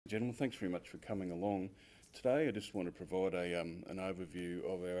Gentlemen, thanks very much for coming along. Today I just want to provide an overview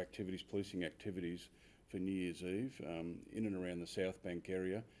of our policing activities for New Year's Eve in and around the South Bank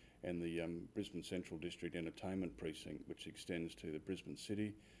area and the Brisbane Central District Entertainment Precinct, which extends to the Brisbane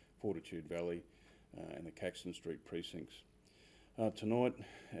City, Fortitude Valley and the Caxton Street precincts. Tonight,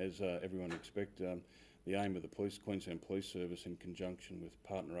 as everyone expects, the aim of the Queensland Police Service, in conjunction with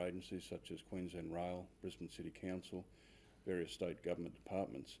partner agencies such as Queensland Rail, Brisbane City Council, various state government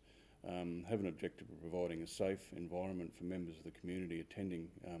departments, have an objective of providing a safe environment for members of the community attending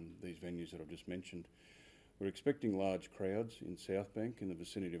these venues that I've just mentioned. We're expecting large crowds in South Bank in the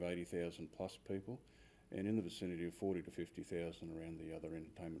vicinity of 80,000 plus people, and in the vicinity of 40 to 50,000 around the other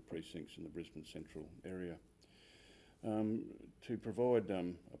entertainment precincts in the Brisbane Central area. To provide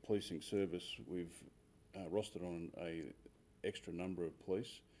a policing service, we've rostered on a extra number of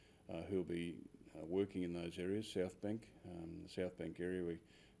police who will be working in those areas. South Bank, the South Bank area, we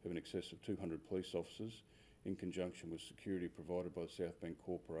have in excess of 200 police officers in conjunction with security provided by the South Bank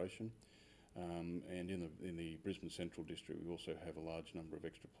Corporation. And in the Brisbane Central District, we also have a large number of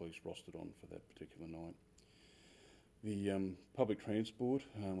extra police rostered on for that particular night. The public transport,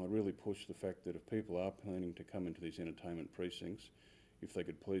 I really push the fact that if people are planning to come into these entertainment precincts, if they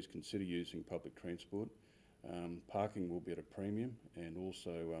could please consider using public transport. Parking will be at a premium, and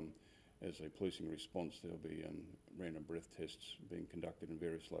also as a policing response, there'll be random breath tests being conducted in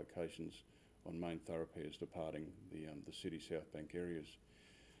various locations on main thoroughfares departing the city South Bank areas.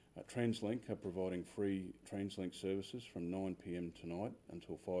 Translink are providing free Translink services from 9 p.m. tonight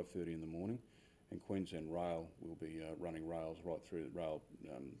until 5:30 in the morning, and Queensland Rail will be running trains right through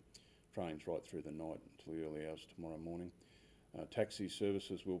the night until the early hours tomorrow morning. Taxi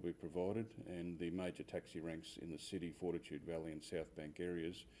services will be provided, and the major taxi ranks in the city, Fortitude Valley and South Bank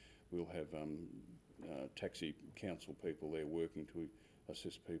areas will have taxi council people there working to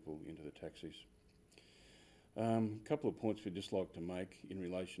assist people into the taxis. A couple of points we'd just like to make in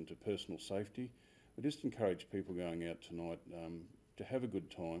relation to personal safety. We just encourage people going out tonight to have a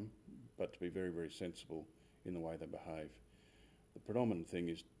good time, but to be very, very sensible in the way they behave. The predominant thing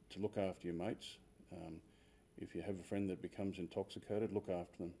is to look after your mates. If you have a friend that becomes intoxicated, look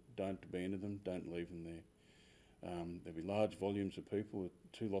after them. Don't abandon them, don't leave them there. There'll be large volumes of people with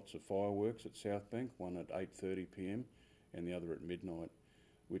 2 lots of fireworks at South Bank, one at 8:30 p.m. and the other at midnight,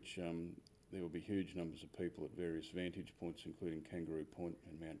 which there will be huge numbers of people at various vantage points, including Kangaroo Point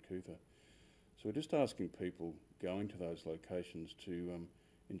and Mount Cootha. So we're just asking people going to those locations to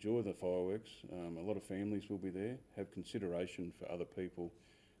enjoy the fireworks. A lot of families will be there. Have consideration for other people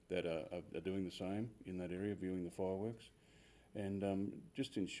that are doing the same in that area, viewing the fireworks. And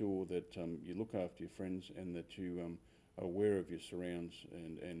just ensure that you look after your friends and that you are aware of your surrounds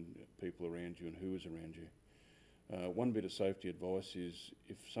and people around you and who is around you. One bit of safety advice is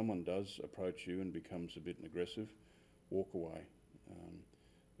if someone does approach you and becomes a bit aggressive, walk away.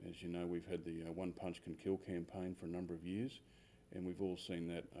 As you know, we've had the One Punch Can Kill campaign for a number of years, and we've all seen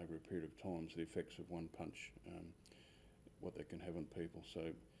that over a period of time, so the effects of one punch, what that can have on people. So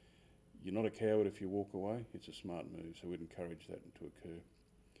you're not a coward if you walk away, it's a smart move, so we'd encourage that to occur.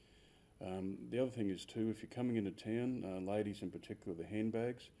 The other thing is too, if you're coming into town, ladies in particular, the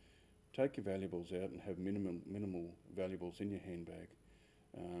handbags, take your valuables out and have minimal valuables in your handbag.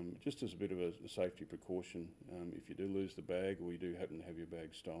 Just as a bit of a safety precaution, if you do lose the bag or you do happen to have your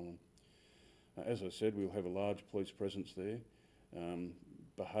bag stolen. As I said, we'll have a large police presence there.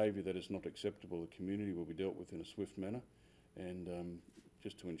 Behaviour that is not acceptable in the community will be dealt with in a swift manner, and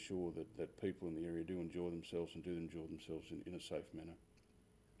just to ensure that people in the area do enjoy themselves and do enjoy themselves in a safe manner.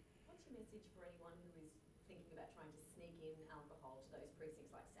 What's your message for anyone who is thinking about trying to sneak in alcohol to those precincts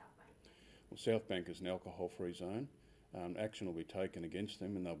like South Bank? Well, South Bank is an alcohol-free zone. Action will be taken against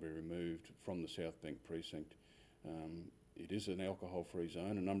them and they'll be removed from the South Bank precinct. It is an alcohol-free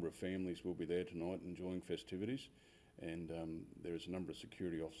zone. A number of families will be there tonight enjoying festivities, and there is a number of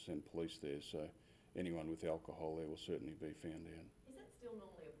security officers and police there, so anyone with alcohol there will certainly be found out. Is that still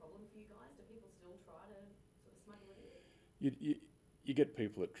normally a problem for you guys? Do people still try to sort of smuggle it in? You get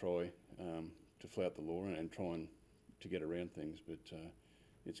people that try to flout the law and try to get around things, but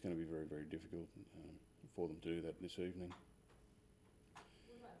it's going to be very, very difficult for them to do that this evening.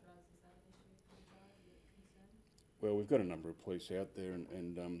 What about drugs? Is that an issue for you guys? Are you concerned? Well, we've got a number of police out there,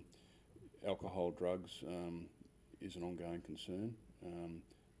 and alcohol, drugs is an ongoing concern.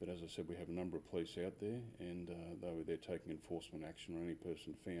 But as I said, we have a number of police out there, and they're taking enforcement action on any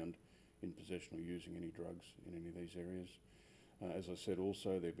person found in possession or using any drugs in any of these areas. As I said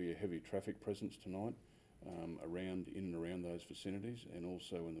also, there'll be a heavy traffic presence tonight in and around those vicinities, and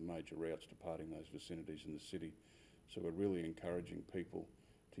also in the major routes departing those vicinities in the city. So we're really encouraging people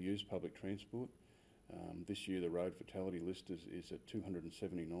to use public transport. This year the road fatality list is at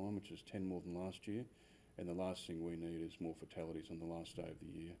 279, which is 10 more than last year, and the last thing we need is more fatalities on the last day of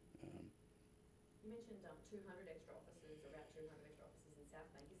the year. You mentioned 200 extra officers, or about 200 extra officers in South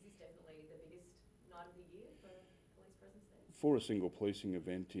Bank. Is this definitely the biggest night of the year for police presence there? For a single policing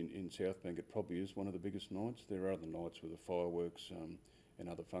event in South Bank, it probably is one of the biggest nights. There are other nights with the fireworks and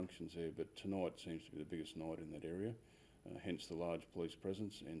other functions there, but tonight seems to be the biggest night in that area, hence the large police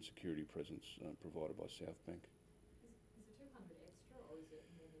presence and security presence provided by South Bank. Is it 200 extra, or is it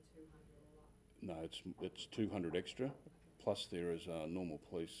more than 200 all up? No, it's 200 extra, plus there is normal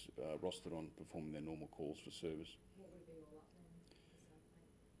police rostered on performing their normal calls for service. What would it be all up then for South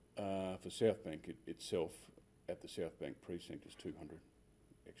Bank? For South Bank itself, at the South Bank precinct is 200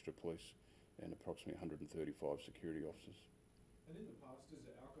 extra police and approximately 135 security officers. And in the past, is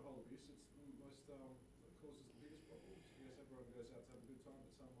it alcohol abuse that's causes the biggest problems? I guess everyone goes out to have a good time,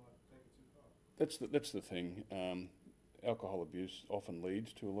 but some might take it too far. That's the thing. Alcohol abuse often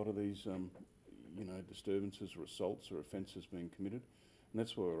leads to a lot of these, disturbances or assaults or offences being committed. And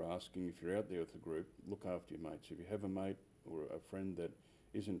that's why we're asking, if you're out there with a group, look after your mates. If you have a mate or a friend that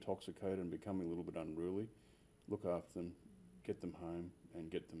is intoxicated and becoming a little bit unruly, look after them, get them home and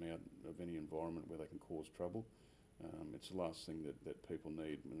get them out of any environment where they can cause trouble. It's the last thing that people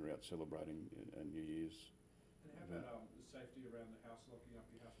need when they're out celebrating New Year's. And how about the safety around the house, locking up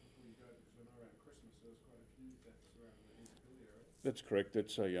your house before you go? Because I know around Christmas there's quite a few thefts around the Inverbilly area. That's correct.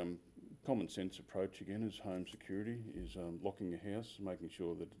 That's a common sense approach again, is home security, is locking your house, making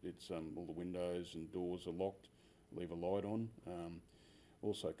sure that it's all the windows and doors are locked, leave a light on.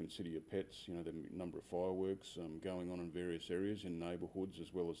 Also consider your pets, the number of fireworks going on in various areas in neighbourhoods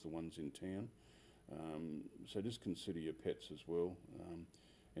as well as the ones in town. So just consider your pets as well.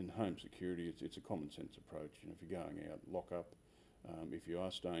 In home security, it's a common sense approach. If you're going out, lock up. If you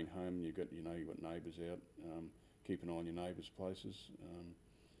are staying home and you've got neighbours out, keep an eye on your neighbours' places.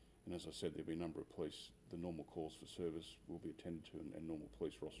 And as I said, there'll be a number of police. The normal calls for service will be attended to, and normal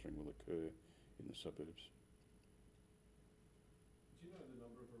police rostering will occur in the suburbs. Do you know the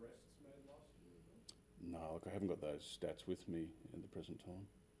number of arrests made last year? No, look, I haven't got those stats with me at the present time.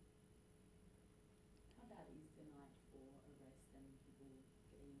 How bad is the night for arrests and people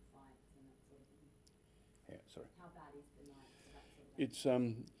getting in fights and that sort of thing? Yeah, sorry. How bad is the night for that sort of thing? It's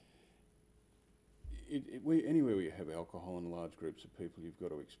anywhere where you have alcohol in large groups of people, you've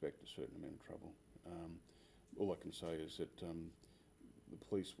got to expect a certain amount of trouble. All I can say is that the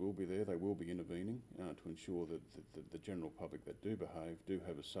police will be there. They will be intervening to ensure that the general public that do behave do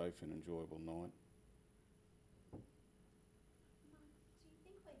have a safe and enjoyable night. Mark, do you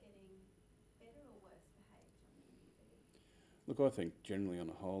think we're getting better or worse behaved on New Year's Eve? Look, I think generally on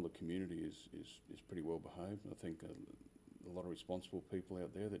the whole the community is pretty well behaved. I think a lot of responsible people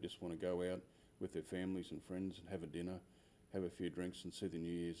out there that just want to go out with their families and friends and have a dinner, have a few drinks and see the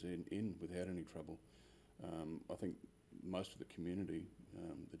New Year's in without any trouble. I think most of the community,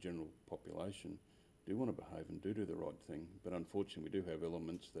 the general population, do want to behave and do the right thing, but unfortunately we do have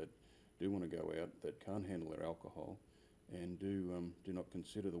elements that do want to go out that can't handle their alcohol and do not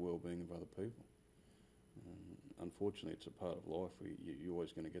consider the well-being of other people. Unfortunately, it's a part of life where you're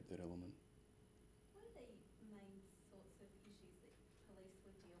always going to get that element. What are the main sorts of issues that police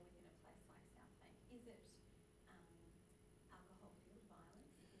would deal with in a place like South Bank? Is it alcohol-fueled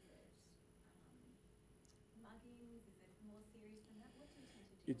violence? Is it muggings? Is it more serious than that? What do you tend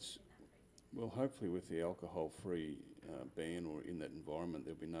to deal with in that precinct? Well, hopefully with the alcohol-free ban or in that environment,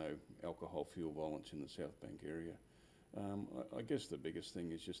 there'll be no alcohol-fueled violence in the South Bank area. I guess the biggest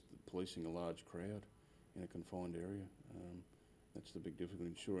thing is just policing a large crowd in a confined area. That's the big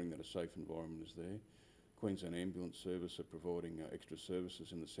difficulty, ensuring that a safe environment is there. Queensland Ambulance Service are providing extra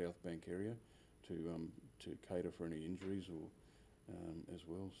services in the South Bank area to cater for any injuries or as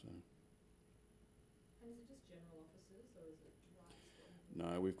well. So. And is it just general officers, or is it riot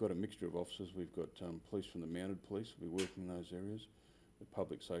squad? No, we've got a mixture of officers. We've got police from the mounted police will be working in those areas. The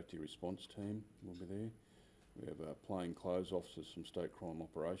public safety response team will be there. We have plain clothes officers from State Crime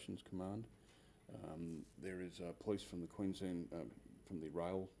Operations Command. There is police from the Queensland, from the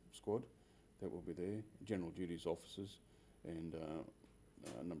rail squad that will be there, general duties officers, and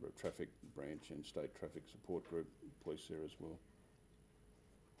a number of traffic branch and state traffic support group police there as well.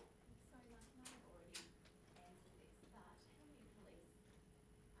 Sorry, Mark, I might have already answered this, but how many police are in?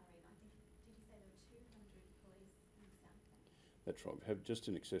 I think, did you say there were 200 police in South Bank? That's right. We have just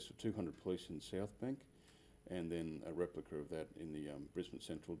in excess of 200 police in South Bank, and then a replica of that in the Brisbane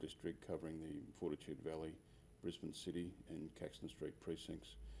Central District, covering the Fortitude Valley, Brisbane City and Caxton Street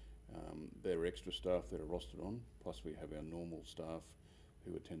precincts. There are extra staff that are rostered on, plus we have our normal staff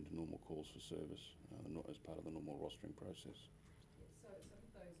who attend to normal calls for service as part of the normal rostering process. Yeah, so of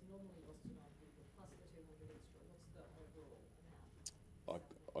those normally rostered on people, plus the 200 extra, what's the overall amount?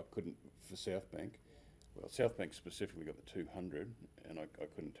 I couldn't, for South Bank, Yeah. well, South Bank specifically got the 200, and I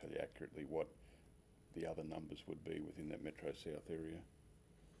couldn't tell you accurately what the other numbers would be within that Metro South area.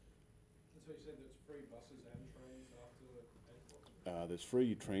 And so you said there's free buses and trains after Ainsworth? There's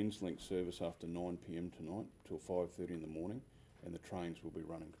free Translink service after 9 p.m. tonight till 5:30 in the morning, and the trains will be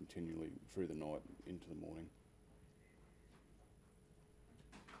running continually through the night into the morning.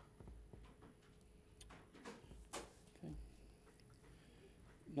 Okay.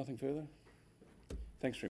 Nothing further? Thanks very much.